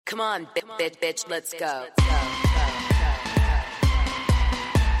Come on, bitch, let's go.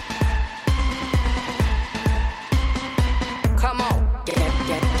 Come on, get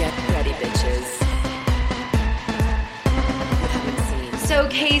ready, bitches. So,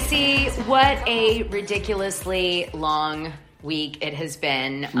 Casey, what a ridiculously long week it has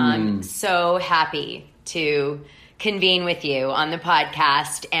been. I'm so happy to convene with you on the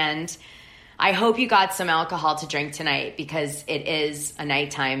podcast, and I hope you got some alcohol to drink tonight because it is a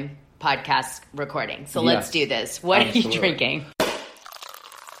nighttime podcast recording. So let's do this. What are you drinking?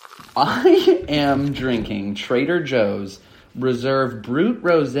 I am drinking Trader Joe's Reserve Brut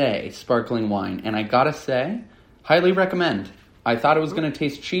Rosé sparkling wine, and I gotta say, highly recommend. I thought it was going to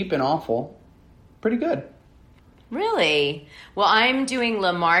taste cheap and awful. Pretty good. Really? Well, I'm doing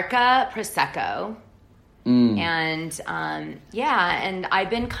La Marca Prosecco. And, and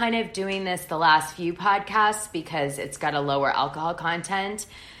I've been kind of doing this the last few podcasts because it's got a lower alcohol content,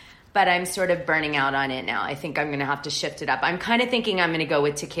 but I'm sort of burning out on it now. I think I'm going to have to shift it up. I'm kind of thinking I'm going to go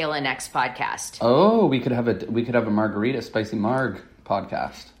with tequila next podcast. Oh, we could have a margarita, spicy marg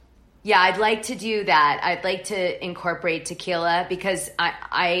podcast. Yeah, I'd like to do that. I'd like to incorporate tequila because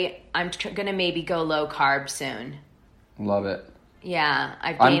I'm going to maybe go low carb soon. Love it. Yeah,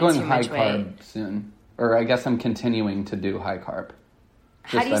 I'm going too high much carb weight. soon. Or I guess I'm continuing to do high carb.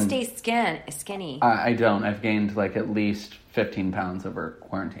 How do you stay skinny? I don't. I've gained like at least 15 pounds over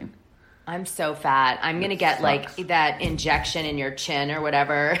quarantine. I'm so fat. I'm going to get sucks. like that injection in your chin or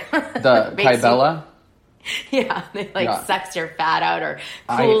whatever. The Kybella? Yeah, they sucks your fat out or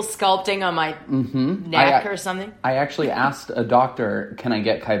sculpting on my neck or something. I actually asked a doctor, can I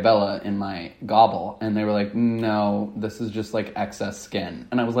get Kybella in my gobble? And they were like, no, this is just like excess skin.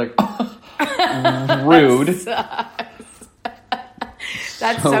 And I was like, rude.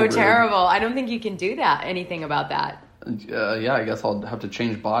 That's so terrible. I don't think you can do anything about that. Yeah, I guess I'll have to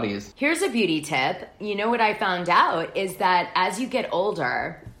change bodies. Here's a beauty tip. You know what I found out is that as you get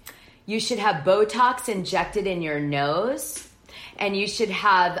older, you should have Botox injected in your nose, and you should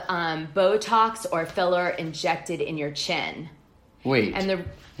have Botox or filler injected in your chin. Wait, and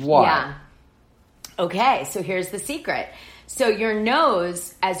why? Yeah. Okay, so here's the secret. So your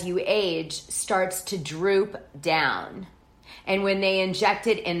nose, as you age, starts to droop down. And when they inject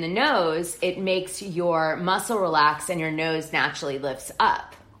it in the nose, it makes your muscle relax and your nose naturally lifts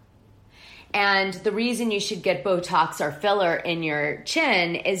up. And the reason you should get Botox or filler in your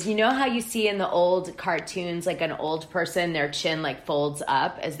chin is, you know how you see in the old cartoons, like an old person, their chin like folds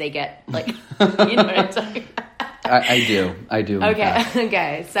up as they get like, you know what I'm talking about? I do.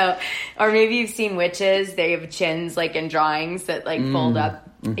 Okay. So, or maybe you've seen witches, they have chins like in drawings that like fold up.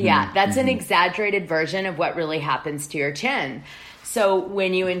 Yeah, that's an exaggerated version of what really happens to your chin. So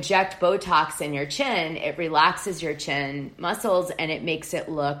when you inject Botox in your chin, it relaxes your chin muscles and it makes it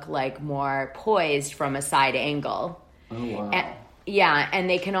look like more poised from a side angle. Oh, wow. And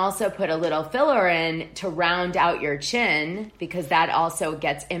they can also put a little filler in to round out your chin because that also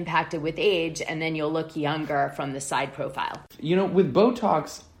gets impacted with age, and then you'll look younger from the side profile. You know, with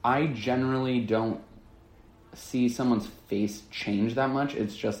Botox, I generally don't see someone's face change that much.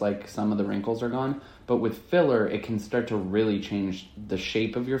 It's just like some of the wrinkles are gone. But with filler, it can start to really change the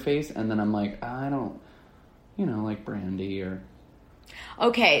shape of your face. And then I'm like, I don't, like Brandy or...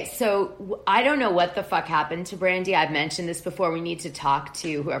 Okay, so I don't know what the fuck happened to Brandy. I've mentioned this before. We need to talk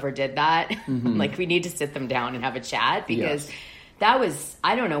to whoever did that. Like, we need to sit them down and have a chat because that was,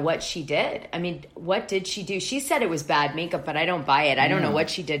 I don't know what she did. I mean, what did she do? She said it was bad makeup, but I don't buy it. I don't know what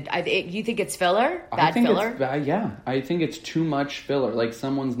she did. You think it's filler? Bad filler? Yeah, I think it's too much filler. Like,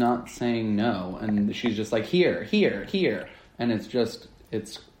 someone's not saying no, and she's just like, here. And it's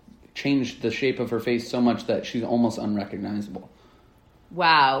changed the shape of her face so much that she's almost unrecognizable.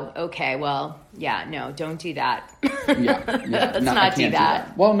 Wow. Okay. Well, yeah, no, don't do that. Let's not do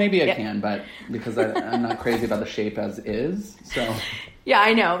that. Well, maybe I can, but because I'm not crazy about the shape as is, so... Yeah,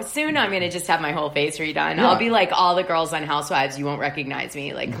 I know. Soon I'm going to just have my whole face redone. Yeah. I'll be like all the girls on Housewives. You won't recognize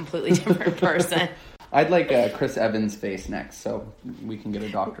me, like completely different person. I'd like Chris Evans' face next, so we can get a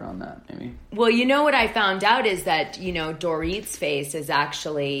doctor on that, maybe. Well, you know what I found out is that, Dorit's face is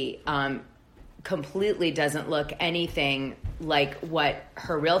actually... completely doesn't look anything like what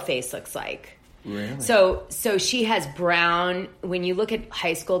her real face looks like. Really? So she has brown, when you look at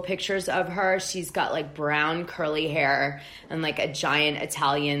high school pictures of her, she's got like brown curly hair and like a giant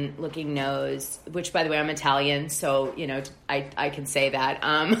Italian looking nose, which by the way, I'm Italian. So, I can say that.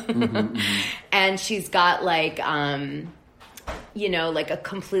 And she's got like, like a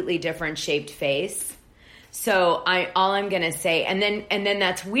completely different shaped face. So all I'm going to say, and then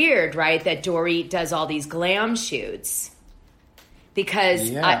that's weird, right? That Dorit does all these glam shoots. Because,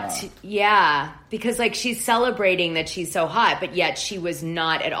 because like she's celebrating that she's so hot, but yet she was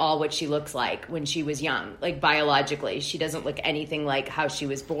not at all what she looks like when she was young. Like biologically, she doesn't look anything like how she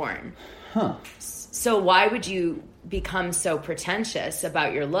was born. Huh. So why would you become so pretentious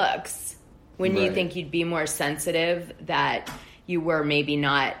about your looks when you think you'd be more sensitive that you were maybe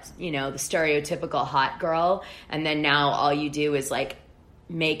not, the stereotypical hot girl, and then now all you do is like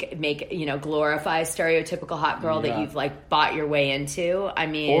make glorify stereotypical hot girl that you've like bought your way into. I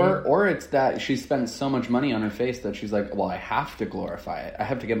mean, or it's that she spent so much money on her face that she's like, well, I have to glorify it. I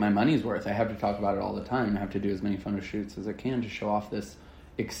have to get my money's worth. I have to talk about it all the time. I have to do as many photo shoots as I can to show off this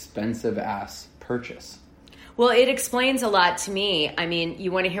expensive ass purchase. Well, it explains a lot to me. I mean,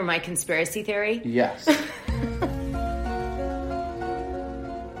 you want to hear my conspiracy theory? Yes.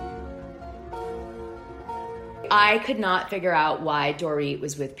 I could not figure out why Dorit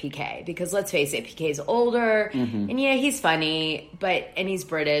was with PK, because let's face it, PK's older, and yeah, he's funny, and he's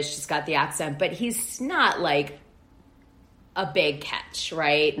British, he's got the accent, but he's not like a big catch,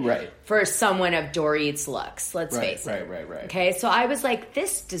 right? Right. For someone of Dorit's looks, let's face it. Right. Okay, so I was like,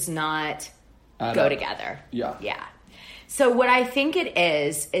 this does not go together. Yeah. Yeah. So what I think it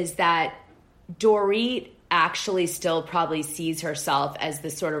is that Dorit actually still probably sees herself as the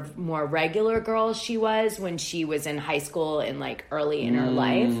sort of more regular girl she was when she was in high school and like early in her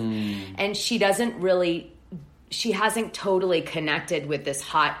life. And she hasn't totally connected with this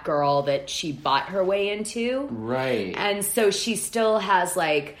hot girl that she bought her way into. Right. And so she still has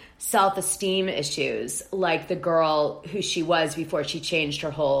like self-esteem issues like the girl who she was before she changed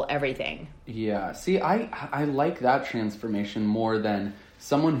her whole everything. Yeah. See, I like that transformation more than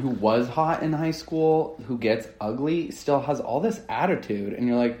someone who was hot in high school, who gets ugly, still has all this attitude, and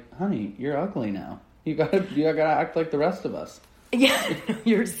you're like, honey, you're ugly now. You gotta act like the rest of us. Yeah,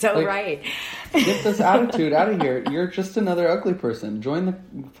 you're so right. Get this attitude out of here. You're just another ugly person. Join the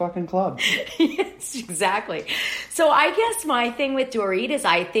fucking club. Yes, exactly. So I guess my thing with Dorit is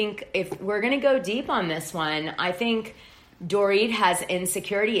I think if we're going to go deep on this one, I think Dorit has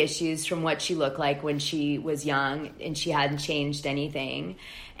insecurity issues from what she looked like when she was young and she hadn't changed anything.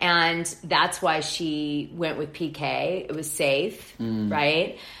 And that's why she went with PK. It was safe,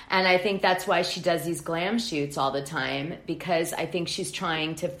 right? And I think that's why she does these glam shoots all the time, because I think she's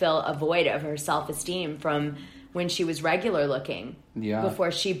trying to fill a void of her self-esteem from when she was regular looking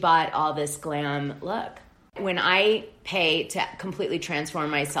before she bought all this glam look. When I pay to completely transform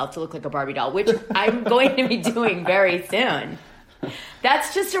myself to look like a Barbie doll, which I'm going to be doing very soon.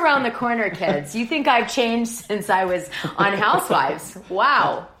 That's just around the corner, kids. You think I've changed since I was on Housewives?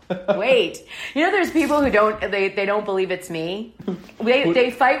 Wow. Wait. There's people who they don't believe it's me.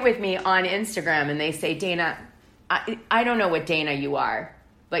 They fight with me on Instagram and they say, Dana, I don't know what Dana you are,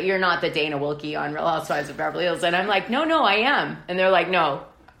 but you're not the Dana Wilkie on Real Housewives of Beverly Hills. And I'm like, no, I am. And they're like, no,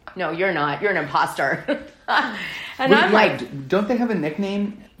 you're not. You're an imposter. And I'm like, don't they have a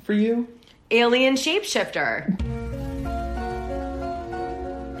nickname for you? Alien Shapeshifter.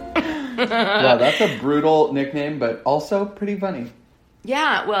 Wow, that's a brutal nickname, but also pretty funny.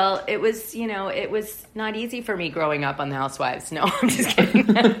 Yeah, well, it was not easy for me growing up on the Housewives. No, I'm just kidding.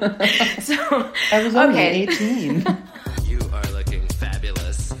 So I was only 18. You are looking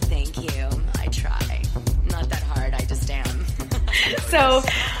fabulous. Thank you. I try. Not that hard. I just am. So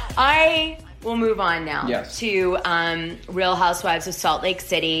I will move on now to Real Housewives of Salt Lake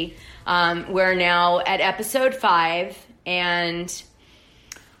City. We're now at episode 5, and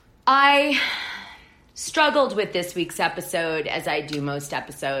I struggled with this week's episode, as I do most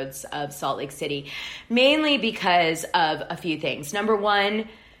episodes of Salt Lake City, mainly because of a few things. Number one,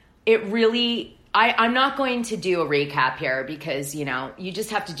 I'm not going to do a recap here because, you just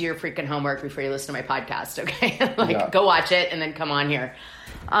have to do your freaking homework before you listen to my podcast, okay? Go watch it and then come on here.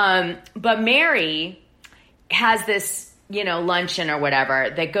 But Mary has this, luncheon or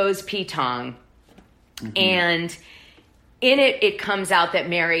whatever that goes Petong. Mm-hmm. And in it comes out that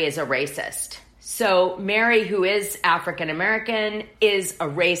Mary is a racist. So Mary, who is African-American, is a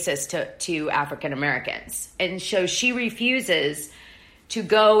racist to African-Americans. And so she refuses to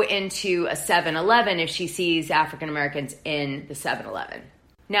go into a 7-Eleven if she sees African-Americans in the 7-Eleven.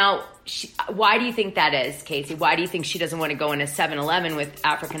 Now, why do you think that is, Casey? Why do you think she doesn't want to go in a 7-Eleven with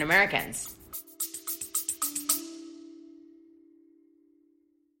African-Americans?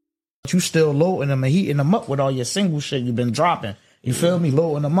 You still loading them and heating them up with all your single shit you've been dropping. You feel me?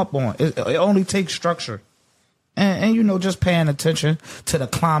 Loading them up on. It only takes structure. And just paying attention to the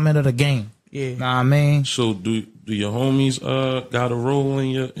climate of the game. Yeah. Know what I mean? So do Do your homies got a role in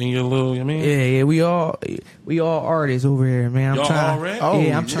your little? I mean, Yeah, we all artists over here, man. Y'all all rap?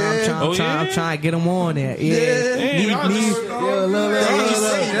 I'm trying to get them on there. Yeah,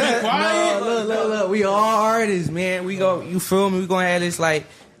 look, we all artists, man. You feel me? We gonna have this like.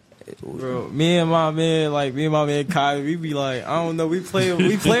 Bro, me and my man Kai, we be like, I don't know, we play with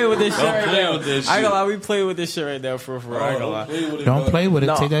this shit right now. I ain't gonna lie, we play with this shit right now for I ain't gonna lie. Don't play with it.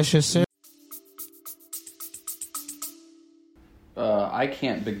 No. Take that shit serious. I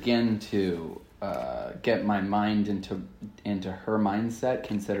can't begin to get my mind into her mindset,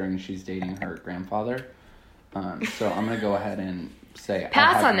 considering she's dating her grandfather. So I'm gonna go ahead and say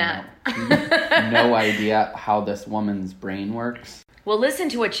Pass I on have no idea how this woman's brain works. Well, listen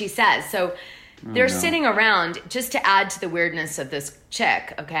to what she says. So they're sitting around, just to add to the weirdness of this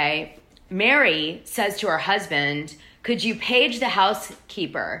chick, okay? Mary says to her husband, could you page the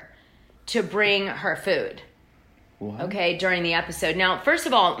housekeeper to bring her food? What? Okay, during the episode. Now, first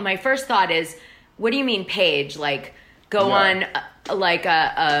of all, my first thought is, what do you mean page? Like, go on, like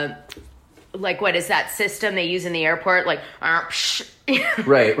like what is that system they use in the airport? Like,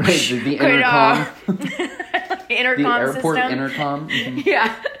 Right. The intercom. Intercom the airport system. intercom. Mm-hmm.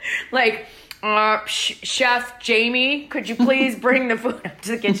 Yeah, like Chef Jamie, could you please bring the food up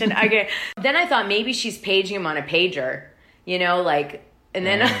to the kitchen? Okay. Then I thought maybe she's paging him on a pager, like, and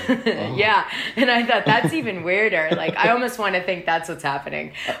then yeah, and I thought that's even weirder. Like, I almost want to think that's what's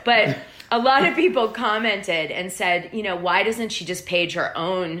happening. But a lot of people commented and said, why doesn't she just page her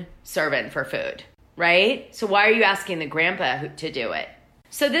own servant for food, right? So why are you asking the grandpa to do it?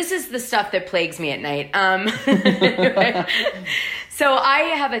 So this is the stuff that plagues me at night. So I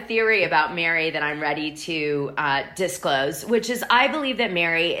have a theory about Mary that I'm ready to disclose, which is I believe that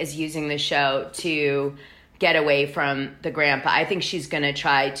Mary is using the show to get away from the grandpa. I think she's going to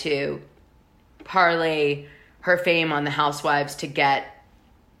try to parlay her fame on the Housewives to get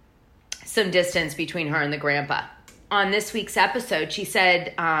some distance between her and the grandpa. On this week's episode, she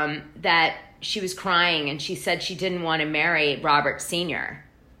said that she was crying and she said she didn't want to marry Robert Sr.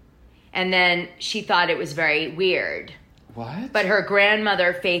 And then she thought it was very weird. What? But her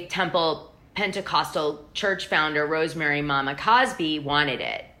grandmother, Faith Temple Pentecostal church founder, Rosemary Mama Cosby, wanted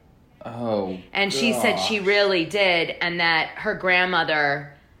it. Oh, and she said she really did, and that her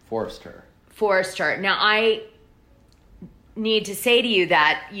grandmother forced her. Now, I need to say to you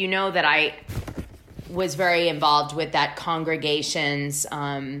that that I was very involved with that congregation's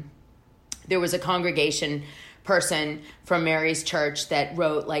there was a congregation person from Mary's church that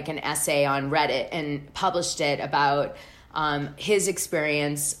wrote like an essay on Reddit and published it about his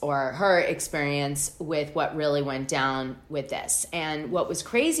experience or her experience with what really went down with this. And what was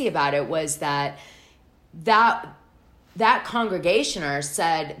crazy about it was that congregationer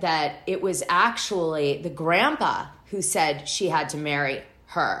said that it was actually the grandpa who said she had to marry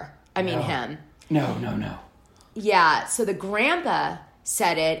her. Him. No. Yeah, so the grandpa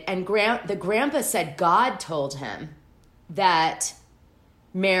said it, and the grandpa said God told him that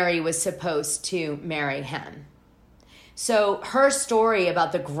Mary was supposed to marry him. So her story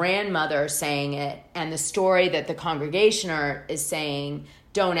about the grandmother saying it and the story that the congregationer is saying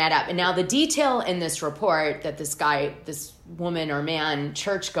don't add up. And now the detail in this report that this woman or man,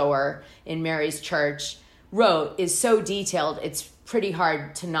 churchgoer in Mary's church wrote is so detailed, it's pretty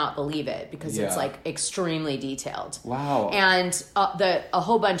hard to not believe it because it's like extremely detailed. Wow. And a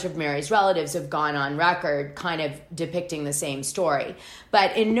whole bunch of Mary's relatives have gone on record kind of depicting the same story.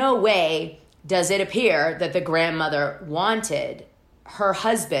 But in no way does it appear that the grandmother wanted her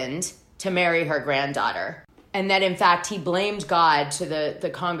husband to marry her granddaughter. And that, in fact, he blamed God to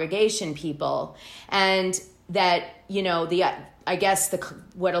the congregation people. And that, I guess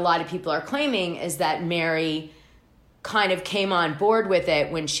what a lot of people are claiming is that Mary kind of came on board with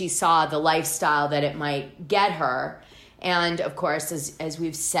it when she saw the lifestyle that it might get her. And, of course, as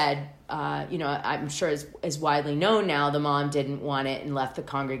we've said, I'm sure is widely known now, the mom didn't want it and left the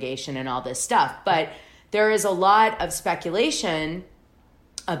congregation and all this stuff. But there is a lot of speculation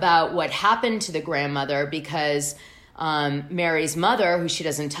about what happened to the grandmother because Mary's mother, who she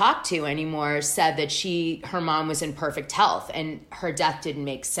doesn't talk to anymore, said that her mom was in perfect health and her death didn't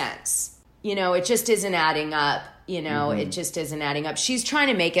make sense. It just isn't adding up. It just isn't adding up. She's trying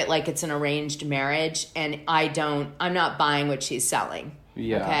to make it like it's an arranged marriage, and I'm not buying what she's selling.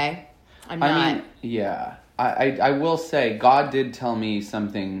 Yeah. Okay? I'm not. I will say, God did tell me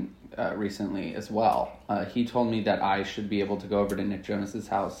something recently as well. He told me that I should be able to go over to Nick Jonas's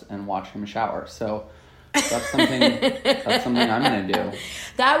house and watch him shower. So that's something I'm going to do.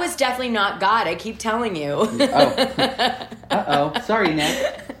 That was definitely not God. I keep telling you. Oh. Uh-oh. Sorry,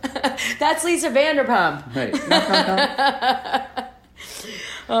 Nick. That's Lisa Vanderpump. Right. Knock, knock, knock.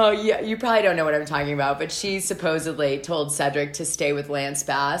 Oh, yeah, you probably don't know what I'm talking about, but she supposedly told Cedric to stay with Lance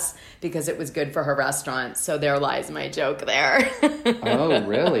Bass because it was good for her restaurant. So there lies my joke there. Oh,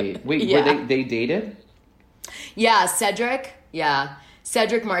 really? Wait, Yeah. were they dated? Yeah, Cedric. Yeah.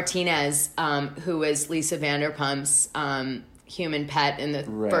 Cedric Martinez, who was Lisa Vanderpump's human pet in the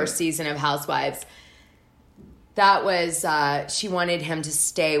first season of Housewives. That was, she wanted him to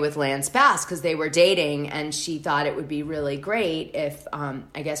stay with Lance Bass because they were dating, and she thought it would be really great if,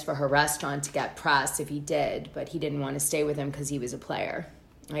 I guess for her restaurant to get press if he did, but he didn't want to stay with him because he was a player.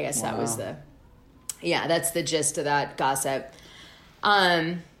 I guess that was that's the gist of that gossip.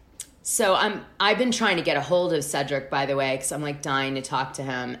 So I've been trying to get a hold of Cedric, by the way, because I'm like dying to talk to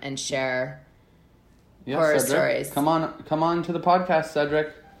him and share horror Cedric. stories. Come on to the podcast,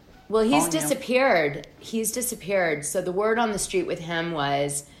 Cedric. Well, he's Calling you. disappeared. He's disappeared. So the word on the street with him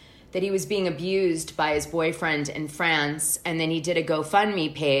was that he was being abused by his boyfriend in France, and then he did a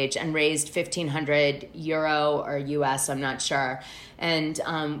GoFundMe page and raised €1,500 or US, I'm not sure, and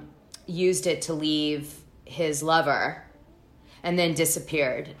used it to leave his lover, and then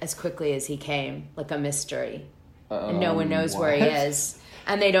disappeared as quickly as he came, like a mystery. And no one knows where he is,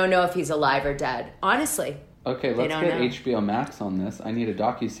 and they don't know if he's alive or dead. Honestly. Okay, let's don't get know. HBO Max on this. I need a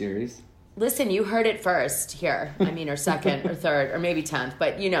docuseries. Listen, you heard it first here. I mean, or second, or third, or maybe 10th,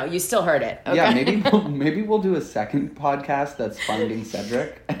 but you still heard it. Okay? Yeah, maybe we'll do a second podcast that's funding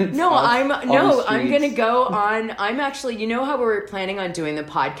Cedric. No, I'm gonna go on. I'm actually, you know how we're planning on doing the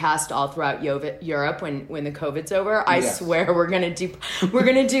podcast all throughout Europe when the COVID's over. I swear we're gonna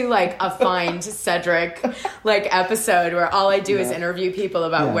do like a Find Cedric like episode where all I do is interview people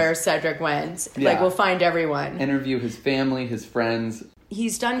about where Cedric went. Yeah. Like we'll find everyone. Interview his family, his friends.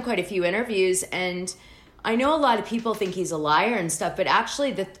 He's done quite a few interviews, and I know a lot of people think he's a liar and stuff, but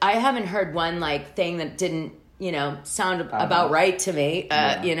actually I haven't heard one like thing that didn't, sound about right to me,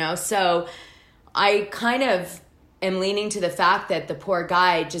 so I kind of am leaning to the fact that the poor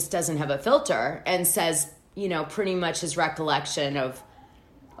guy just doesn't have a filter and says, pretty much his recollection of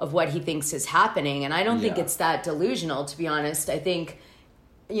what he thinks is happening. And I don't think it's that delusional, to be honest. I think,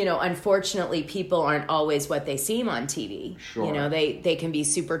 unfortunately, people aren't always what they seem on TV. Sure. They can be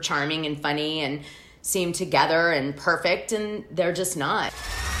super charming and funny and seem together and perfect, and they're just not.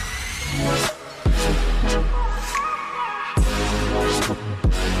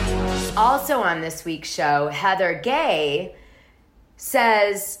 Also on this week's show, Heather Gay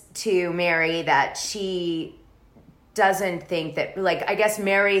says to Mary that she doesn't think that, I guess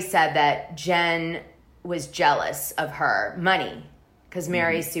Mary said that Jen was jealous of her money because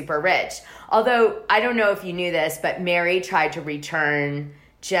Mary's super rich. Although, I don't know if you knew this, but Mary tried to return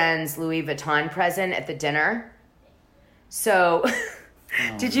Jen's Louis Vuitton present at the dinner. So,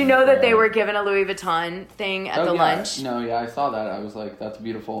 did you know that they were given a Louis Vuitton thing at the lunch? No, I saw that. I was like, that's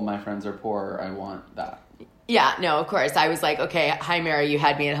beautiful. My friends are poor. I want that. Yeah, no, of course. I was like, okay, hi, Mary, you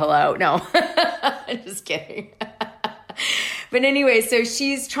had me at hello. No, just kidding. But anyway, so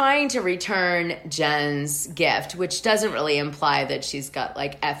she's trying to return Jen's gift, which doesn't really imply that she's got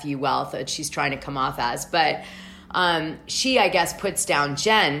FU wealth that she's trying to come off as. But she, I guess, puts down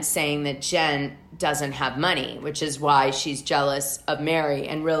Jen, saying that Jen doesn't have money, which is why she's jealous of Mary.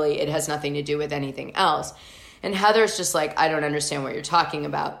 And really, it has nothing to do with anything else. And Heather's just like, I don't understand what you're talking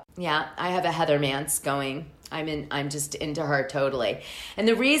about. Yeah, I have a Heather Mance going. I'm just into her totally. And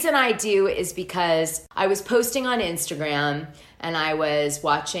the reason I do is because I was posting on Instagram and I was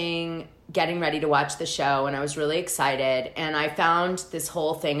getting ready to watch the show, and I was really excited. And I found this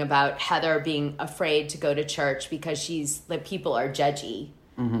whole thing about Heather being afraid to go to church because people are judgy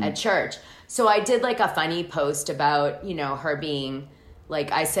at church. So I did a funny post about, her being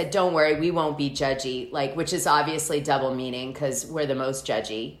I said, don't worry, we won't be judgy, which is obviously double meaning because we're the most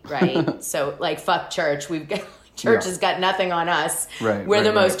judgy, right? So, fuck church. Church has got nothing on us. Right, we're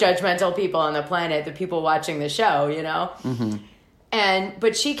the most judgmental people on the planet, the people watching the show, Mm-hmm.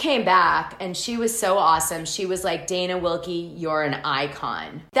 But she came back and she was so awesome. She was like, Dana Wilkie, you're an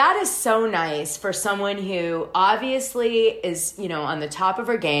icon. That is so nice for someone who obviously is, on the top of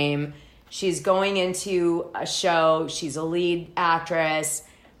her game. She's going into a show. She's a lead actress.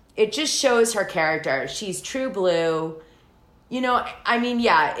 It just shows her character. She's true blue.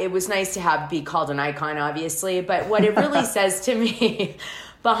 It was nice to be called an icon, obviously. But what it really says to me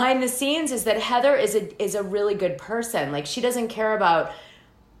behind the scenes is that Heather is a really good person. She doesn't care about,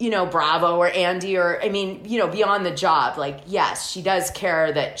 Bravo or Andy or, beyond the job. Yes, she does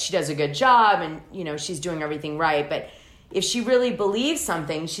care that she does a good job and, she's doing everything right. But if she really believes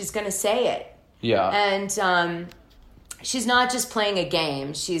something, she's going to say it. Yeah. And she's not just playing a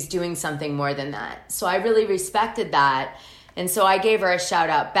game. She's doing something more than that. So I really respected that. And so I gave her a shout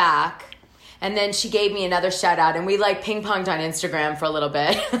out back. And then she gave me another shout out, and we like ping-ponged on Instagram for a little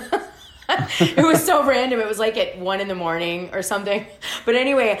bit. It was so random. It was like at 1 a.m. or something. But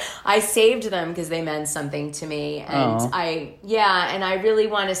anyway, I saved them because they meant something to me. And I really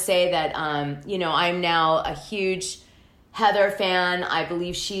want to say that, I'm now a huge Heather fan. I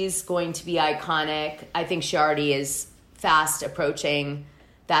believe she's going to be iconic. I think she already is fast approaching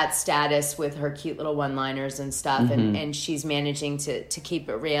that status with her cute little one-liners and stuff. And she's managing to keep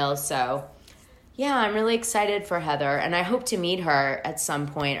it real. So yeah, I'm really excited for Heather, and I hope to meet her at some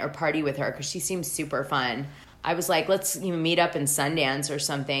point or party with her because she seems super fun. I was like, let's meet up in Sundance or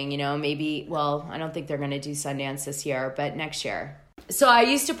something, maybe, well, I don't think they're going to do Sundance this year, but next year. So I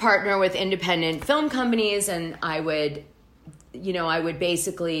used to partner with independent film companies, and I would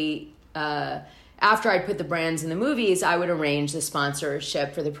basically, after I'd put the brands in the movies, I would arrange the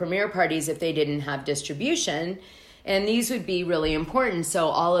sponsorship for the premiere parties if they didn't have distribution. And these would be really important. So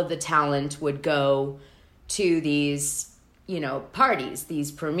all of the talent would go to these, parties,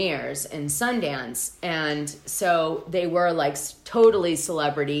 these premieres in Sundance. And so they were like totally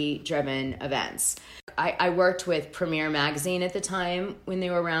celebrity-driven events. I worked with Premiere Magazine at the time when they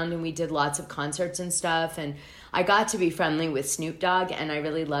were around, and we did lots of concerts and stuff. And I got to be friendly with Snoop Dogg, and I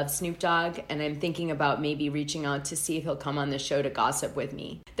really love Snoop Dogg. And I'm thinking about maybe reaching out to see if he'll come on the show to gossip with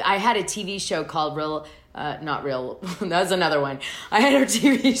me. I had a TV show called Not Real, that was another one. I had a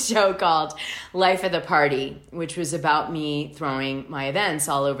TV show called Life of the Party, which was about me throwing my events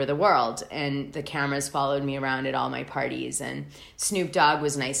all over the world. And the cameras followed me around at all my parties. And Snoop Dogg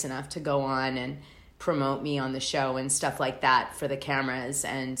was nice enough to go on and promote me on the show and stuff like that for the cameras.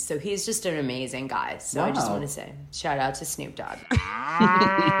 And so he's just an amazing guy. So I just want to say, shout out to Snoop Dogg.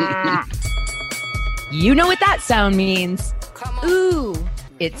 You know what that sound means. Ooh,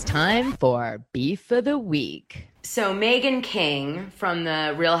 it's time for Beef of the Week. So Meghan King from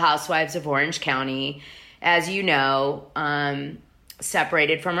the Real Housewives of Orange County, as you know,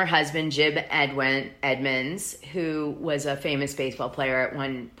 separated from her husband, Jib Edmonds, who was a famous baseball player at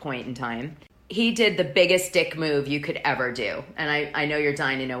one point in time. He did the biggest dick move you could ever do. And I know you're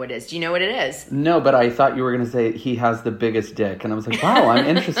dying to know what it is. Do you know what it is? No, but I thought you were going to say he has the biggest dick. And I was like, wow, I'm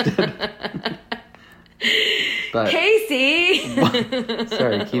interested. But, Casey!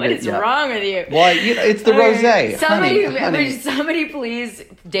 Sorry, what is wrong with you? Well, it's the rosé. Somebody please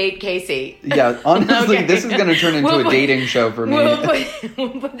date Casey. Yeah, honestly, okay. This is going to turn into a dating show for me.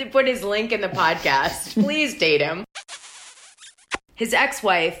 We'll put his link in the podcast. Please date him. His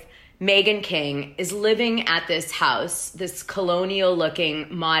ex-wife, Meghan King, is living at this house, this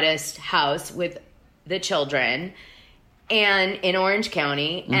colonial-looking, modest house with the children, and in Orange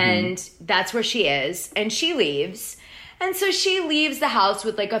County, and that's where she is, and she leaves. And so she leaves the house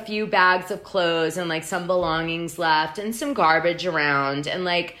with like a few bags of clothes and like some belongings left and some garbage around and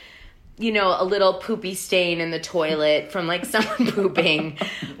like, a little poopy stain in the toilet from like someone pooping.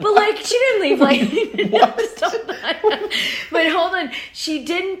 But like she didn't leave like But hold on, she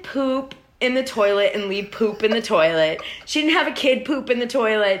didn't poop in the toilet and leave poop in the toilet. She didn't have a kid poop in the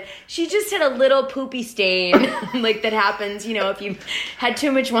toilet. She just had a little poopy stain, like that happens, if you had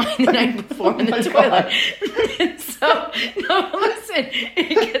too much wine the night before in the toilet. So, no, listen,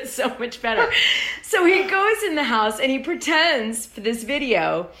 it gets so much better. So he goes in the house and he pretends for this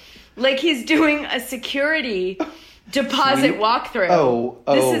video like he's doing a security deposit walkthrough.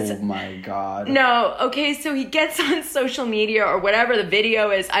 Oh my God. No, okay, so he gets on social media or whatever the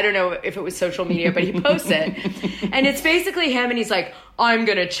video is. I don't know if it was social media, but he posts it. And it's basically him and he's like, I'm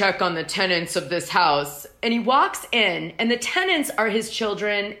going to check on the tenants of this house. And he walks in and the tenants are his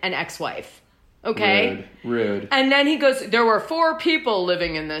children and ex-wife. Okay? Rude. And then he goes, there were 4 people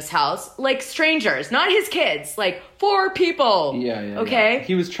living in this house, like strangers, not his kids, like 4 people. Yeah. Okay? Yeah.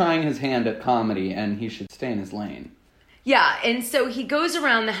 He was trying his hand at comedy and he should stay in his lane. Yeah, and so he goes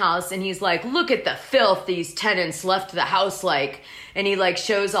around the house and he's like, look at the filth these tenants left the house like. And he like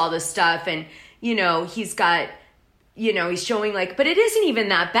shows all this stuff and, he's got, he's showing like, but it isn't even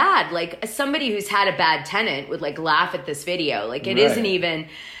that bad. Like somebody who's had a bad tenant would like laugh at this video. Like it isn't even,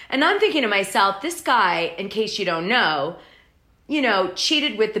 and I'm thinking to myself, this guy, in case you don't know,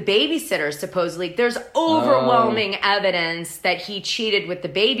 cheated with the babysitter, supposedly. There's overwhelming evidence that he cheated with the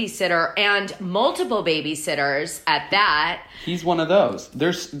babysitter and multiple babysitters at that. He's one of those.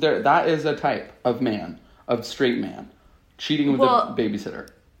 That is a type of man, of straight man, cheating with a babysitter.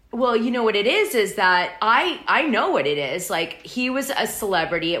 Well, you know what it is that I know what it is. Like, he was a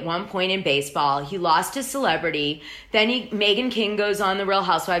celebrity at one point in baseball. He lost his celebrity. Then Meghan King goes on The Real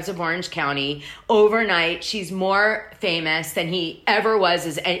Housewives of Orange County. Overnight, she's more famous than he ever was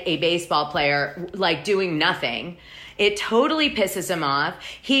as a baseball player, like doing nothing. It totally pisses him off.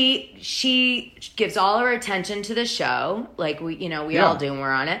 She gives all her attention to the show, like we all do when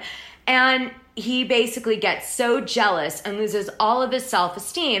we're on it. And he basically gets so jealous and loses all of his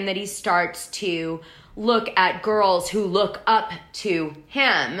self-esteem that he starts to look at girls who look up to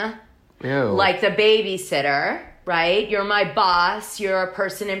him. Ew. Like the babysitter, right? You're my boss. You're a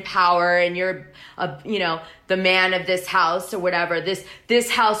person in power, and you're, the man of this house or whatever. This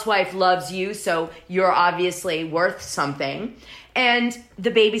housewife loves you, so you're obviously worth something. And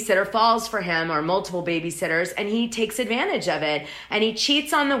the babysitter falls for him, or multiple babysitters, and he takes advantage of it. And he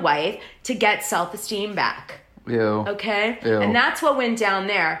cheats on the wife to get self-esteem back. Ew. Okay? Ew. And that's what went down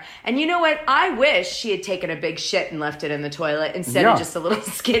there. And you know what? I wish she had taken a big shit and left it in the toilet instead of just a little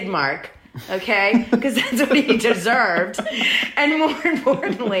skid mark. Okay? Because that's what he deserved. And more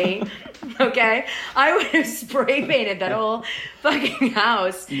importantly, okay, I would have spray painted that whole fucking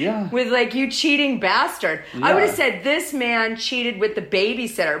house with, like, you cheating bastard. Yeah. I would have said this man cheated with the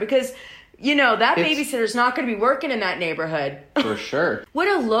babysitter because, that babysitter's not going to be working in that neighborhood. For sure. What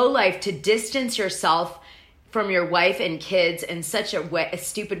a lowlife to distance yourself from your wife and kids in such a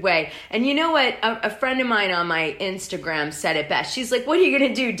stupid way. And you know what? A friend of mine on my Instagram said it best. She's like, what are you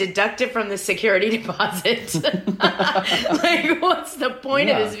going to do? Deduct it from the security deposit? Like, what's the point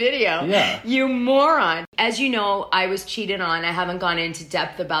of this video? Yeah. You moron. As you know, I was cheated on. I haven't gone into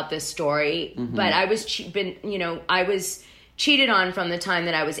depth about this story, but I was I was cheated on from the time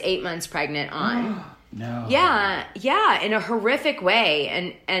that I was 8 months pregnant on. No. Yeah, in a horrific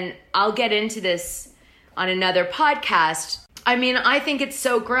way. And I'll get into this on another podcast. I mean, I think it's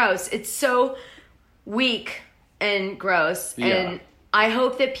so gross. It's so weak and gross. Yeah. And I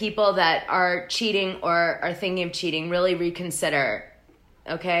hope that people that are cheating or are thinking of cheating really reconsider,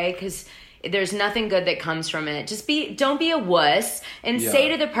 okay? Because there's nothing good that comes from it. Don't be a wuss and say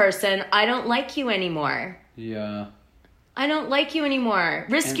to the person, I don't like you anymore. Yeah. I don't like you anymore.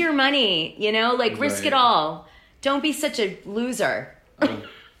 Risk your money, risk it all. Don't be such a loser.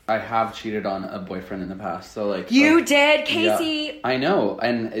 I have cheated on a boyfriend in the past, so like you did, Casey. Yeah, I know,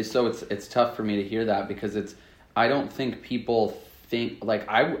 and so it's tough for me to hear that because I don't think people think like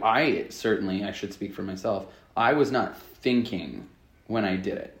I certainly I should speak for myself. I was not thinking when I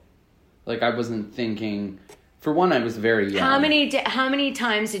did it, like I wasn't thinking. For one, I was very young. How many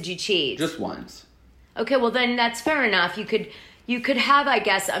times did you cheat? Just once. Okay, well then that's fair enough. You could have, I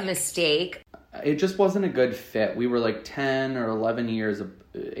guess, a mistake. It just wasn't a good fit. We were like 10 or 11 years of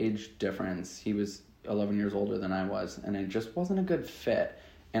age difference. He was 11 years older than I was, and it just wasn't a good fit.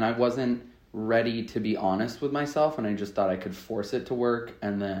 And I wasn't ready to be honest with myself, and I just thought I could force it to work,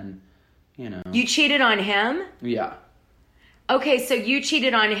 and then, You cheated on him? Yeah. Okay, so you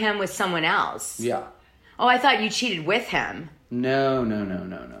cheated on him with someone else? Yeah. Oh, I thought you cheated with him. No.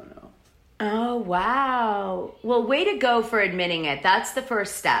 Oh, wow. Well, way to go for admitting it. That's the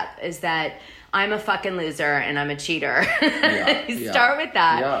first step, is that I'm a fucking loser and I'm a cheater. You start with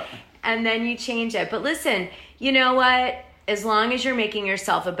that, and then you change it. But listen, you know what? As long as you're making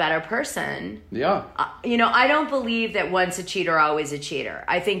yourself a better person. Yeah. I don't believe that once a cheater, always a cheater.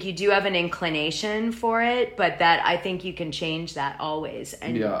 I think you do have an inclination for it, but that I think you can change that always.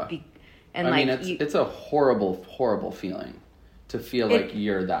 And it's a horrible, horrible feeling to feel like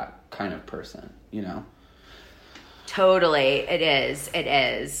you're that kind of person, Totally. It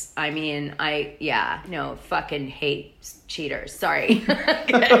is. I mean, fucking hate cheaters. Sorry.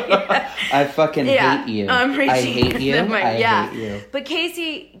 I fucking hate you. I hate you. I hate you. But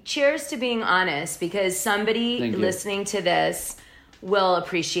Casey, cheers to being honest, because somebody listening to this will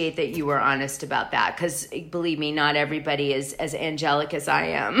appreciate that you were honest about that, because believe me, not everybody is as angelic as I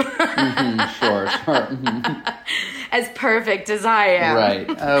am. Sure. Mm-hmm. As perfect as I am. Right.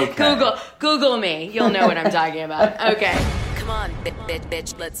 Okay. Google me. You'll know what I'm talking about. Okay. Come on,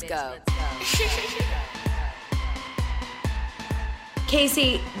 bitch, let's go.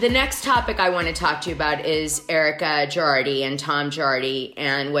 Casey, the next topic I want to talk to you about is Erica Girardi and Tom Girardi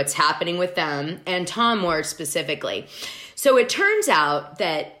and what's happening with them, and Tom more specifically. So it turns out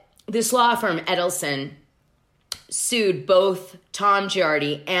that this law firm, Edelson, sued both Tom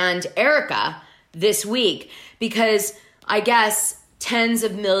Girardi and Erica this week because I guess tens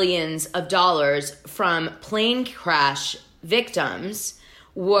of millions of dollars from plane crash victims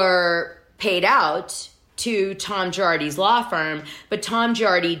were paid out to Tom Girardi's law firm, but Tom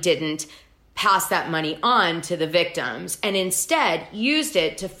Girardi didn't pass that money on to the victims and instead used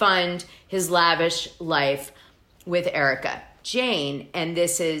it to fund his lavish life with Erica Jane. And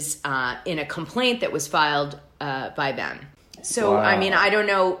this is in a complaint that was filed by them. So, Wow. I mean, I don't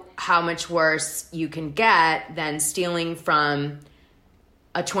know how much worse you can get than stealing from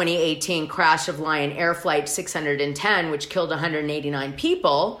a 2018 crash of Lion Air Flight 610, which killed 189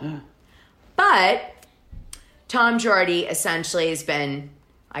 people. But Tom Girardi essentially has been,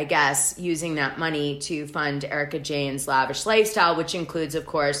 I guess, using that money to fund Erica Jane's lavish lifestyle, which includes, of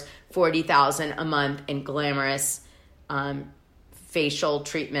course, $40,000 a month in glamorous facial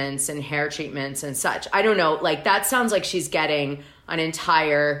treatments and hair treatments and such. I don't know. Like, that sounds like she's getting an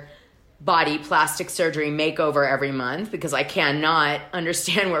entire body plastic surgery makeover every month, because I cannot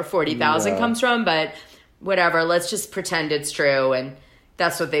understand where 40,000 comes from, but whatever. Let's just pretend it's true. And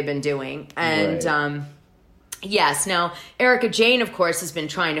that's what they've been doing. And, Right. yes. Now, Erica Jane, of course, has been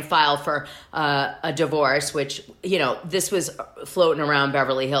trying to file for a divorce, which, you know, this was floating around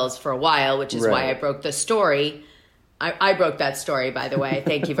Beverly Hills for a while, which is why I broke the story. I broke that story, by the way.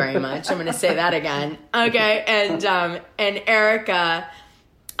 Thank you very much. I'm going to say that again. Okay. And Erica,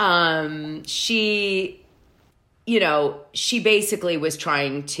 she, you know, she basically was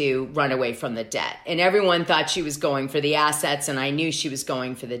trying to run away from the debt, and everyone thought she was going for the assets, and I knew she was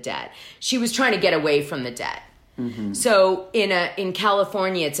going for the debt. She was trying to get away from the debt. Mm-hmm. So in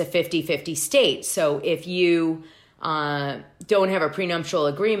California, it's a 50-50 state. So if you don't have a prenuptial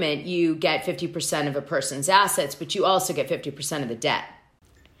agreement, you get 50% of a person's assets, but you also get 50% of the debt.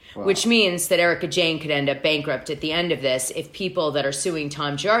 Wow. Which means that Erica Jane could end up bankrupt at the end of this if people that are suing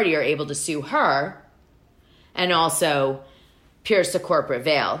Tom Girardi are able to sue her and also pierce the corporate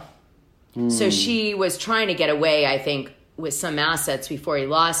veil. So she was trying to get away, I think, with some assets before he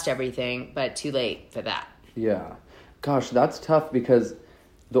lost everything, but too late for that. Yeah. Gosh, that's tough, because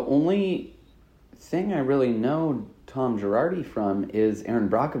the only thing I really know Tom Girardi from is Aaron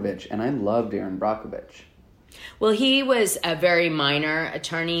Brockovich, and I loved Aaron Brockovich. Well, he was a very minor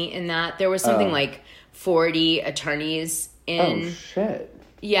attorney in that. There was something like 40 attorneys in... Oh, shit.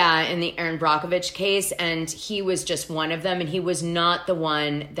 Yeah, in the Aaron Brockovich case, and he was just one of them, and he was not the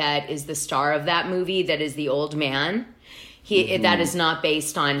one that is the star of that movie, that is the old man. That is not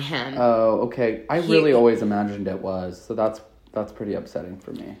based on him. Oh, okay. I really always imagined it was, so that's pretty upsetting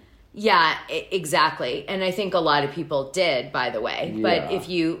for me. Yeah, exactly. And I think a lot of people did, by the way. Yeah. But if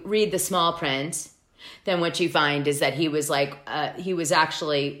you read the small print, then what you find is that he was he was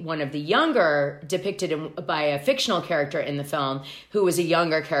actually one of the younger, depicted by a fictional character in the film, who was a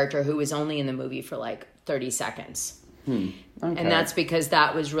younger character who was only in the movie for like 30 seconds. Okay. And that's because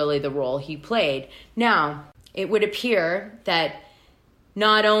that was really the role he played. Now, it would appear that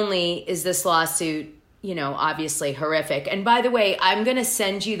not only is this lawsuit, you know, obviously horrific. And by the way, I'm going to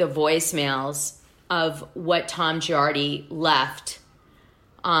send you the voicemails of what Tom Girardi left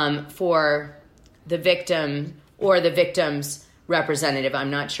for the victim or the victim's representative. I'm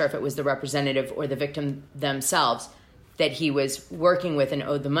not sure if it was the representative or the victim themselves that he was working with and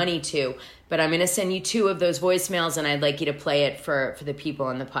owed the money to. But I'm going to send you 2 of those voicemails, and I'd like you to play it for the people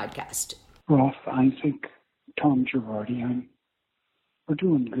on the podcast. Roth, I think Tom Girardi, we're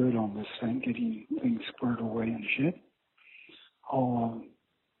doing good on this thing, getting things squared away and shit.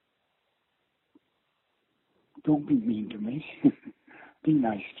 Don't be mean to me. Be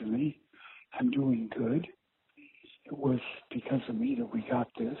nice to me. I'm doing good. It was because of me that we got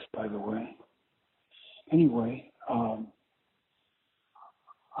this, by the way. Anyway, I'm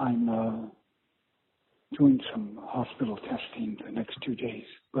doing some hospital testing the next 2 days,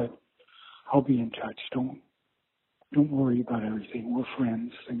 but I'll be in touch. Don't worry about everything. We're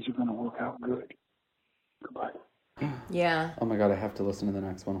friends. Things are going to work out good. Goodbye. Yeah. Oh my God, I have to listen to the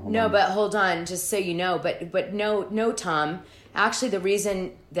next one. Hold No, on. but hold on, just so you know. But no, Tom. Actually, the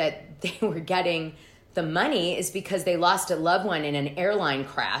reason that they were getting the money is because they lost a loved one in an airline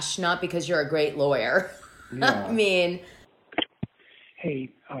crash, not because you're a great lawyer. Yeah. I mean... Hey,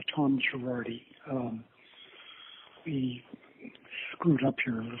 Tom Girardi. We screwed up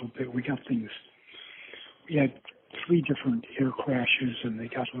here a little bit. We had 3 different air crashes, and they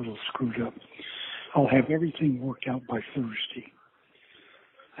got a little screwed up. I'll have everything worked out by Thursday.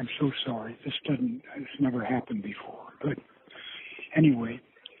 I'm so sorry. It's never happened before. But anyway,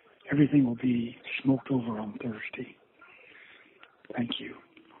 everything will be smoked over on Thursday. Thank you.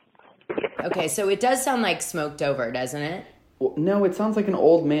 Okay, so it does sound like smoked over, doesn't it? Well, no, it sounds like an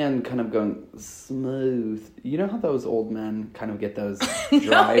old man kind of going smooth. You know how those old men kind of get those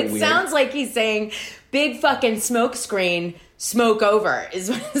dry, it sounds like he's saying big fucking smoke screen, smoke over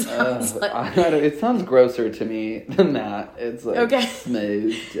is what it sounds like. It sounds grosser to me than that. It's like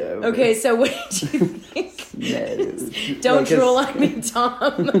smooth over. Okay, so what did you think? Smooth. Don't drool on me,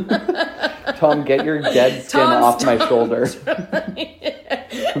 Tom. Tom, get your dead skin off my shoulder.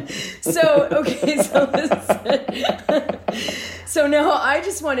 So listen. So now I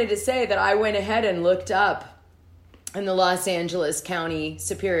just wanted to say that I went ahead and looked up in the Los Angeles County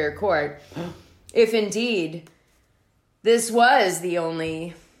Superior Court if indeed this was the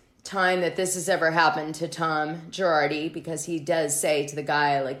only time that this has ever happened to Tom Girardi, because he does say to the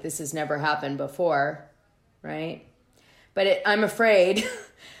guy, like, this has never happened before, right? But I'm afraid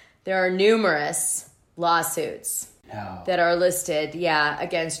there are numerous lawsuits that are listed,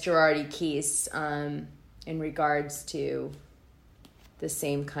 against Girardi Keese in regards to the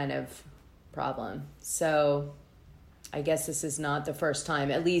same kind of problem. So I guess this is not the first time,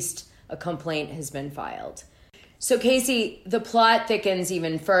 at least a complaint has been filed. So Casey, the plot thickens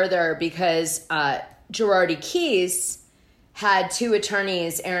even further because Girardi Keese had two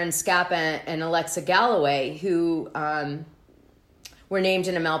attorneys, Aaron Scappa and Alexa Galloway, who were named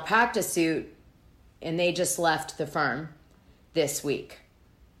in a malpractice suit, and they just left the firm this week.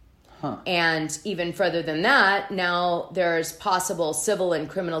 And even further than that, now there's possible civil and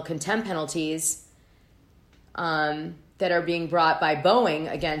criminal contempt penalties that are being brought by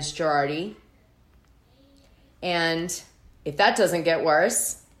Boeing against Girardi. And if that doesn't get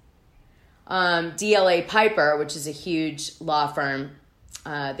worse, DLA Piper, which is a huge law firm,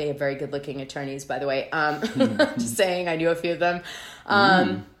 they have very good-looking attorneys, by the way. Just saying, I knew a few of them.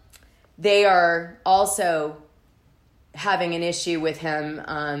 They are also having an issue with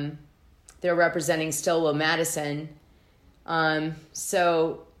him. They're representing Stillwell Madison.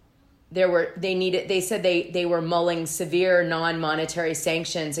 So they said they were mulling severe non-monetary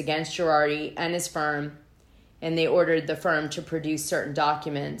sanctions against Girardi and his firm, and they ordered the firm to produce certain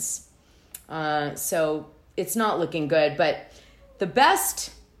documents. So it's not looking good. But the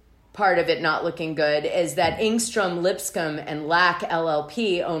best part of it not looking good is that Ingstrom, Lipscomb, and Lack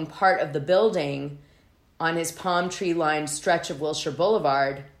LLP own part of the building on his palm tree-lined stretch of Wilshire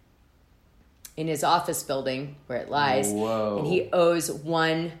Boulevard in his office building where it lies. Whoa. And he owes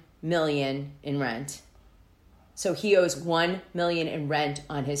 $1 million in rent. So he owes $1 million in rent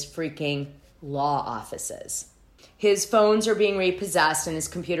on his freaking law offices. His phones are being repossessed in his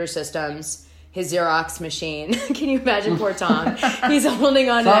computer systems. His Xerox machine. Can you imagine poor Tom? He's holding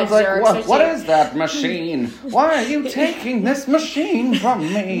on to that Xerox machine. What is that machine? Why are you taking this machine from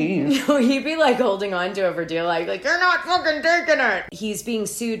me? He'd be like holding on to it for dear life. Like, you're not fucking taking it. He's being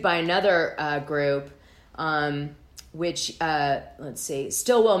sued by another group, which, let's see,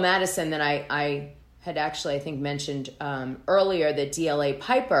 Stillwell Madison, that I had actually, I think, mentioned earlier that DLA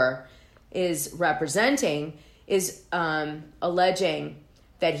Piper is representing, is alleging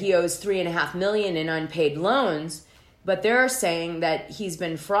that he owes $3.5 million in unpaid loans, but they're saying that he's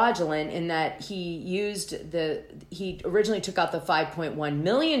been fraudulent in that he originally took out the $5.1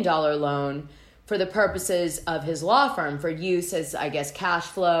 million loan for the purposes of his law firm, for use as, I guess, cash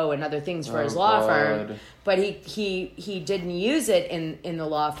flow and other things for his law firm. But he didn't use it in the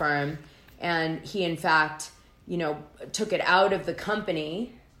law firm, and he in fact, took it out of the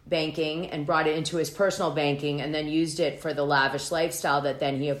company banking and brought it into his personal banking and then used it for the lavish lifestyle that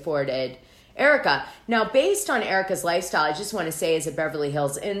then he afforded Erica. Now, based on Erica's lifestyle, I just want to say, as a Beverly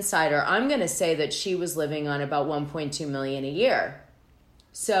Hills insider, I'm going to say that she was living on about $1.2 million a year.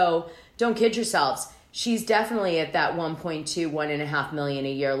 So don't kid yourselves. She's definitely at that $1.5 million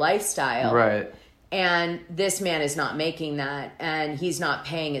a year lifestyle. Right. And this man is not making that, and he's not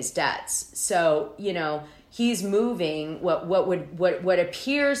paying his debts. So, he's moving what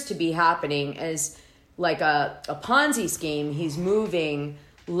appears to be happening as like a Ponzi scheme. He's moving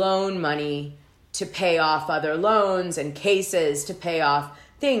loan money to pay off other loans and cases to pay off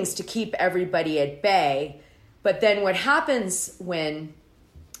things to keep everybody at bay. But then what happens when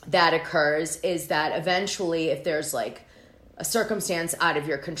that occurs is that eventually, if there's like a circumstance out of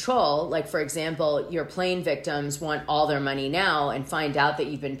your control, like for example, your plane victims want all their money now and find out that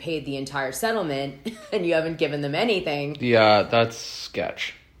you've been paid the entire settlement and you haven't given them anything. Yeah, that's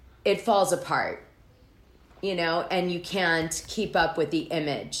sketch. It falls apart, and you can't keep up with the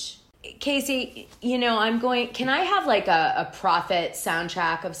image. Casey, can I have like a prophet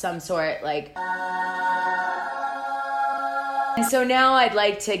soundtrack of some sort? Like, and so now I'd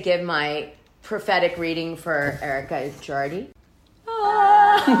like to give my prophetic reading for Erica Girardi.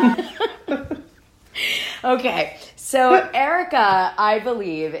 Okay, so Erica, I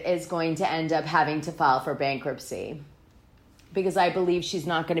believe, is going to end up having to file for bankruptcy because I believe she's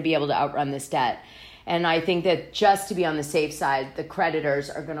not going to be able to outrun this debt. And I think that just to be on the safe side, the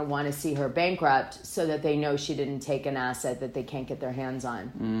creditors are going to want to see her bankrupt so that they know she didn't take an asset that they can't get their hands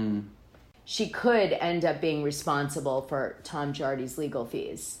on. She could end up being responsible for Tom Jardy's legal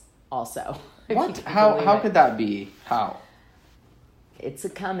fees also. What? How could that be? How? It's a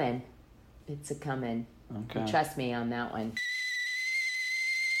coming. It's a coming. Okay. Trust me on that one.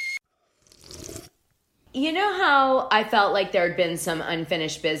 You know how I felt like there had been some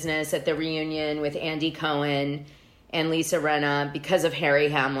unfinished business at the reunion with Andy Cohen and Lisa Rinna because of Harry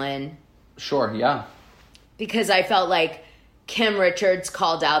Hamlin? Sure, yeah. Because I felt like Kim Richards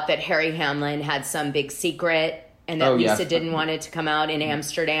called out that Harry Hamlin had some big secret and that Lisa didn't want it to come out in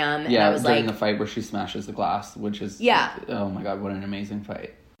Amsterdam. Yeah, and I was during like, the fight where she smashes the glass, which is... Yeah. Oh my God, what an amazing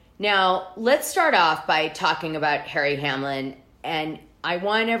fight. Now, let's start off by talking about Harry Hamlin. And I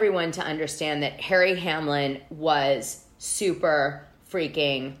want everyone to understand that Harry Hamlin was super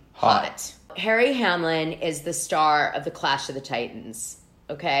freaking hot. Harry Hamlin is the star of the Clash of the Titans,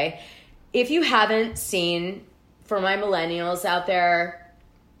 okay? If you haven't seen, for my millennials out there,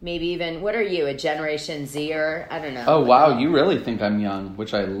 maybe even, what are you, a Generation Z-er? I don't know. Oh, wow, you really think I'm young,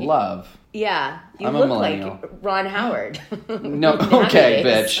 which I love. Yeah, you I'm a look millennial. like Ron Howard. No, okay,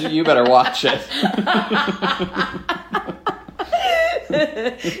 bitch, you better watch it.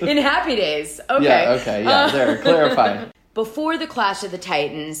 In Happy Days. Okay. Yeah, there, clarified. Before the Clash of the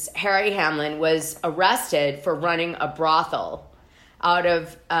Titans, Harry Hamlin was arrested for running a brothel out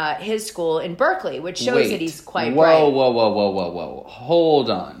of his school in Berkeley, which shows that he's quite bright. Whoa. Hold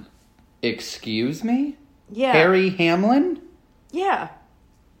on. Excuse me? Yeah. Harry Hamlin? Yeah.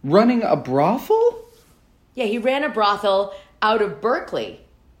 Running a brothel? Yeah, he ran a brothel out of Berkeley.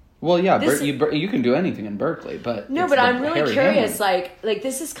 Well, yeah, you can do anything in Berkeley, but... No, but I'm really curious, like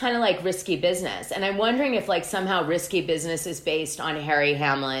this is kind of like risky business. And I'm wondering if, like, somehow risky business is based on Harry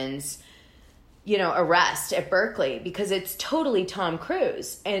Hamlin's, arrest at Berkeley. Because it's totally Tom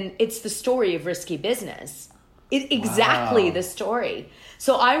Cruise. And it's the story of risky business. Exactly the story.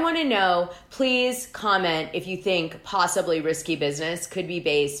 So I want to know, please comment if you think possibly risky business could be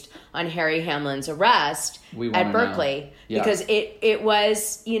based on Harry Hamlin's arrest at Berkeley. Yeah. Because it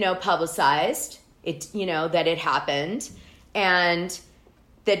was, publicized, that it happened. And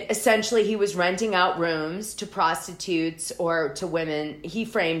that essentially he was renting out rooms to prostitutes or to women. He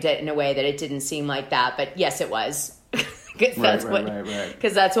framed it in a way that it didn't seem like that. But yes, it was. Because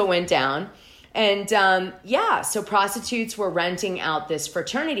that's what went down. And so prostitutes were renting out this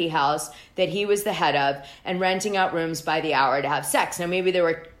fraternity house that he was the head of and renting out rooms by the hour to have sex. Now, maybe there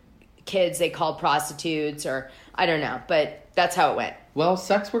were kids they called prostitutes or I don't know, but that's how it went. Well,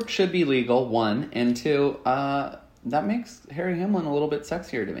 sex work should be legal, 1. And 2, that makes Harry Hamlin a little bit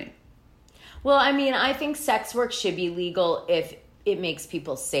sexier to me. Well, I mean, I think sex work should be legal if it makes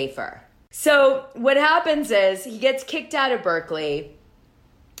people safer. So what happens is he gets kicked out of Berkeley.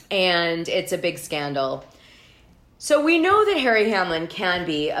 And it's a big scandal. So we know that Harry Hamlin can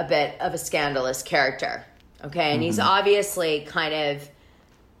be a bit of a scandalous character, okay? And he's obviously kind of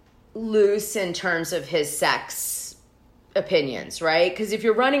loose in terms of his sex opinions, right? Because if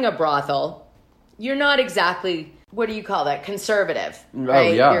you're running a brothel, you're not exactly, what do you call that, conservative, right?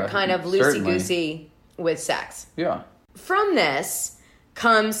 Oh, yeah, you're kind of loosey-goosey with sex. Yeah. From this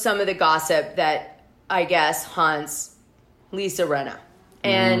comes some of the gossip that I guess haunts Lisa Rinna.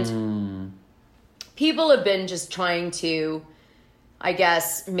 And people have been just trying to, I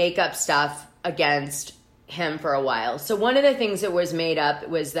guess, make up stuff against him for a while. So one of the things that was made up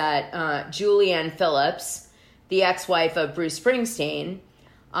was that Julianne Phillips, the ex-wife of Bruce Springsteen,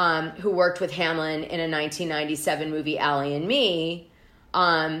 who worked with Hamlin in a 1997 movie, Allie and Me,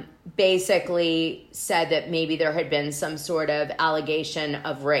 basically said that maybe there had been some sort of allegation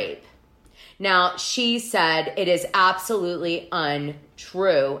of rape. Now, she said it is absolutely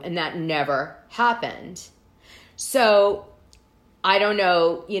untrue and that never happened. So I don't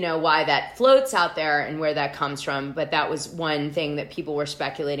know, why that floats out there and where that comes from, but that was one thing that people were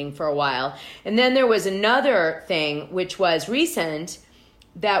speculating for a while. And then there was another thing, which was recent,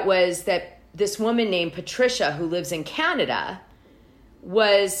 that was that this woman named Patricia, who lives in Canada,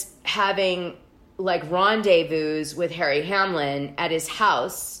 was having like rendezvous with Harry Hamlin at his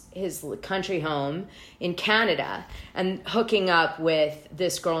house, his country home in Canada, and hooking up with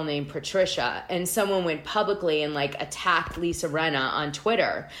this girl named Patricia. And someone went publicly and like attacked Lisa Rinna on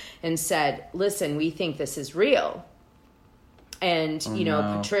Twitter and said, listen, we think this is real. And,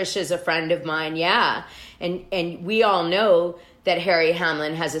 Patricia's a friend of mine. Yeah. And we all know that Harry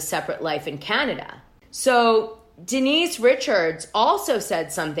Hamlin has a separate life in Canada. So Denise Richards also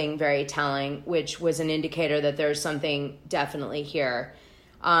said something very telling, which was an indicator that there's something definitely here,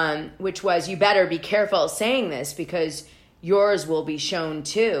 which was, you better be careful saying this because yours will be shown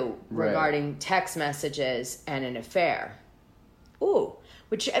too regarding text messages and an affair. Ooh,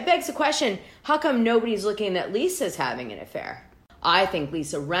 which begs the question, how come nobody's looking that Lisa's having an affair? I think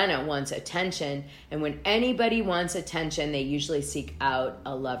Lisa Rinna wants attention, and when anybody wants attention, they usually seek out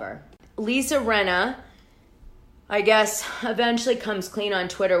a lover. Lisa Rinna, I guess, eventually comes clean on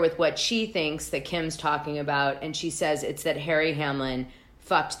Twitter with what she thinks that Kim's talking about, and she says it's that Harry Hamlin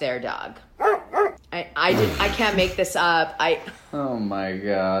fucked their dog. I can't make this up. Oh my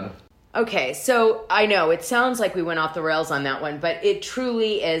God. Okay, so I know it sounds like we went off the rails on that one, but it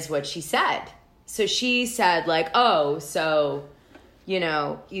truly is what she said. So she said, like, oh, so, you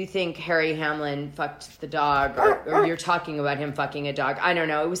know, you think Harry Hamlin fucked the dog, or you're talking about him fucking a dog. I don't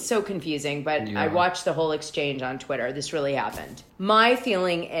know. It was so confusing, but I watched the whole exchange on Twitter. This really happened. My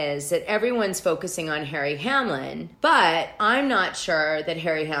feeling is that everyone's focusing on Harry Hamlin, but I'm not sure that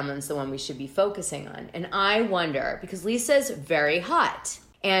Harry Hamlin's the one we should be focusing on. And I wonder, because Lisa's very hot,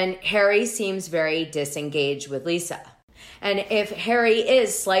 and Harry seems very disengaged with Lisa. And if Harry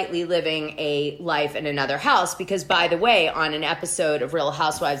is slightly living a life in another house, because, by the way, on an episode of Real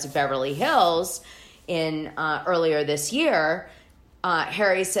Housewives of Beverly Hills in earlier this year,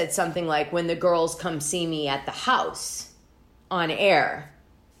 Harry said something like, when the girls come see me at the house, on air.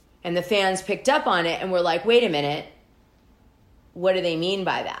 And the fans picked up on it and were like, wait a minute, what do they mean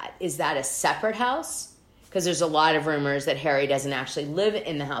by that? Is that a separate house? Because there's a lot of rumors that Harry doesn't actually live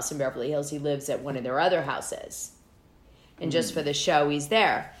in the house in Beverly Hills. He lives at one of their other houses. And just for the show, he's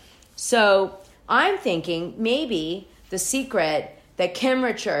there. So I'm thinking maybe the secret that Kim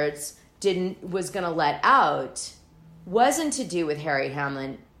Richards was going to let out wasn't to do with Harry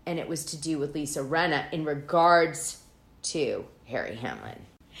Hamlin, and it was to do with Lisa Rinna in regards to Harry Hamlin.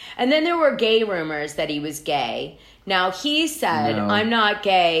 And then there were gay rumors that he was gay. Now, he said, no, I'm not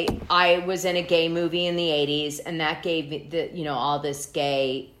gay. I was in a gay movie in the 80s, and that gave me all this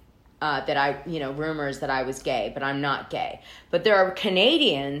gay, rumors that I was gay, but I'm not gay. But there are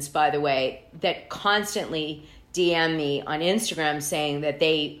Canadians, by the way, that constantly DM me on Instagram saying that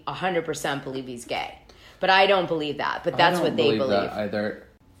they 100% believe he's gay. But I don't believe that. But that's what they believe. That either.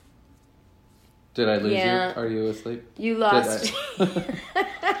 Did I lose you? Are you asleep? You lost.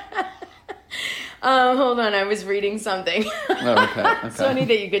 Hold on, I was reading something. Oh, okay. It's funny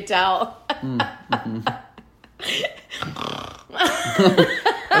that you could tell.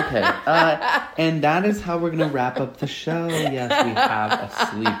 Okay, and that is how we're going to wrap up the show. Yes, we have a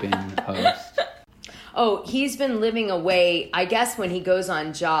sleeping host. Oh, he's been living away. I guess when he goes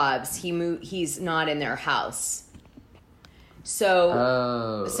on jobs, he's not in their house.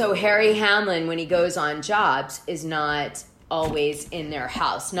 So Harry Hamlin, when he goes on jobs, is not always in their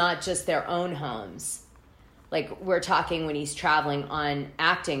house, not just their own homes. Like, we're talking when he's traveling on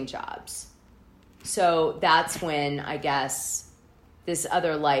acting jobs. So that's when, I guess, this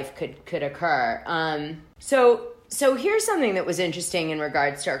other life could occur. So here's something that was interesting in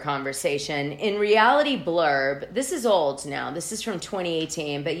regards to our conversation. In Reality Blurb, this is old now. This is from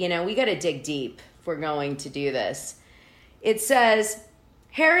 2018, but, we got to dig deep if we're going to do this. It says,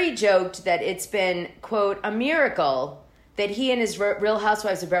 Harry joked that it's been, quote, a miracle that he and his Real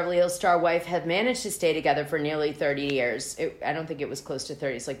Housewives of Beverly Hills star wife have managed to stay together for nearly 30 years. I don't think it was close to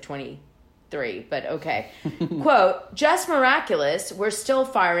 30. It's like 23, but okay. Quote, just miraculous. We're still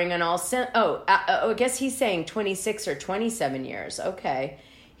firing on all... I guess he's saying 26 or 27 years. Okay.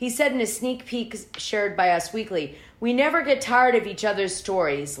 He said in a sneak peek shared by Us Weekly, we never get tired of each other's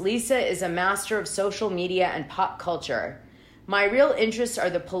stories. Lisa is a master of social media and pop culture. My real interests are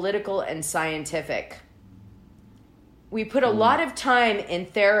the political and scientific. We put a lot of time in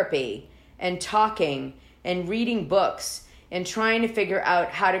therapy and talking and reading books and trying to figure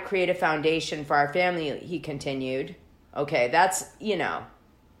out how to create a foundation for our family, he continued. Okay, that's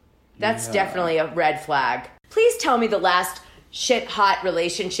definitely a red flag. Please tell me the last shit-hot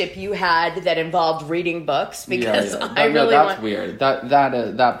relationship you had that involved reading books, because that's weird.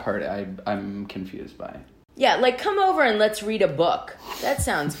 That part I'm confused by. Yeah, like, come over and let's read a book. That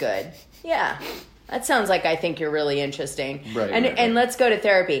sounds good. Yeah. That sounds like I think you're really interesting. Right. And let's go to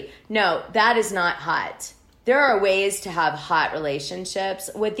therapy. No, that is not hot. There are ways to have hot relationships.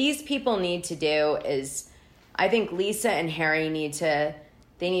 What these people need to do is, I think Lisa and Harry need to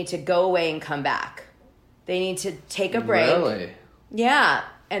go away and come back. They need to take a break. Really? Yeah.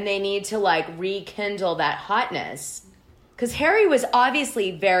 And they need to, like, rekindle that hotness. Because Harry was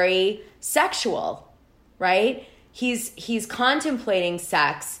obviously very sexual, right? He's contemplating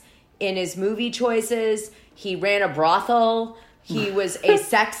sex in his movie choices. He ran a brothel. He was a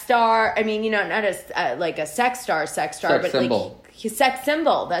sex star. I mean, not a sex star, but symbol. Like sex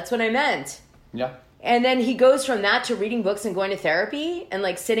symbol. That's what I meant. Yeah. And then he goes from that to reading books and going to therapy and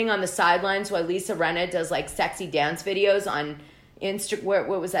like sitting on the sidelines while Lisa Rinna does like sexy dance videos on what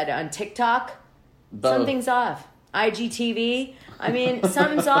was that, on TikTok? Both. Something's off. IGTV. I mean,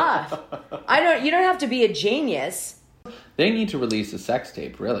 something's off. You don't have to be a genius. They need to release a sex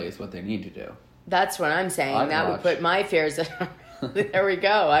tape, really, is what they need to do. That's what I'm saying. That would put my fears. There we go.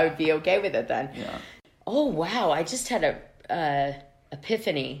 I would be okay with it then. Yeah. Oh, wow. I just had a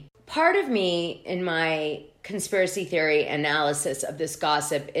epiphany. Part of me in my conspiracy theory analysis of this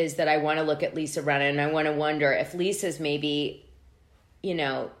gossip is that I want to look at Lisa Rinna and I want to wonder if Lisa's maybe,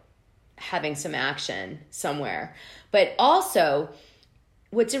 having some action somewhere. But also,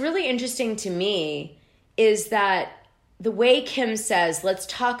 what's really interesting to me is that the way Kim says, let's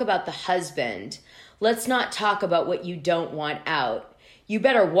talk about the husband. Let's not talk about what you don't want out. You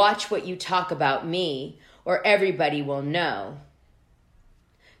better watch what you talk about me or everybody will know.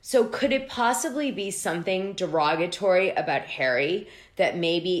 So could it possibly be something derogatory about Harry that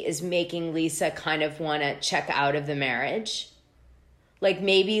maybe is making Lisa kind of want to check out of the marriage? Like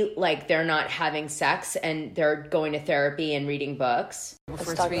maybe like they're not having sex and they're going to therapy and reading books.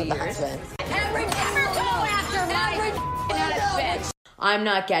 For 3 years. I'm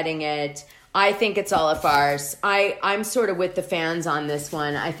not getting it. I think it's all a farce. I'm sort of with the fans on this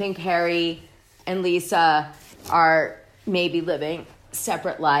one. I think Harry and Lisa are maybe living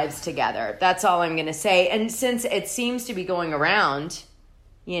separate lives together. That's all I'm going to say. And since it seems to be going around,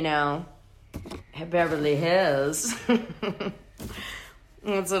 Beverly Hills,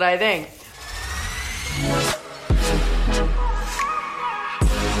 that's what I think.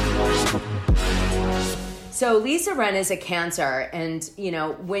 So Lisa Rinna is a Cancer, and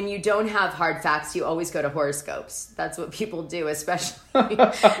when you don't have hard facts, you always go to horoscopes. That's what people do, especially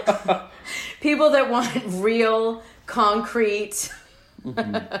people that want real, concrete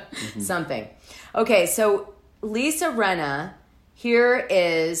something. Okay, so Lisa Rinna, here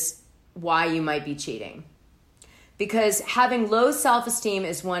is why you might be cheating. Because having low self-esteem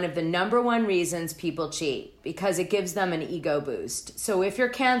is one of the number one reasons people cheat, because it gives them an ego boost. So if your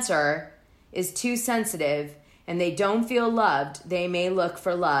Cancer is too sensitive and they don't feel loved, they may look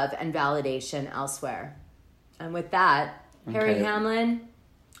for love and validation elsewhere. And with that, Harry Hamlin,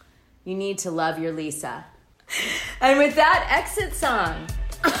 you need to love your Lisa. And with that, exit song.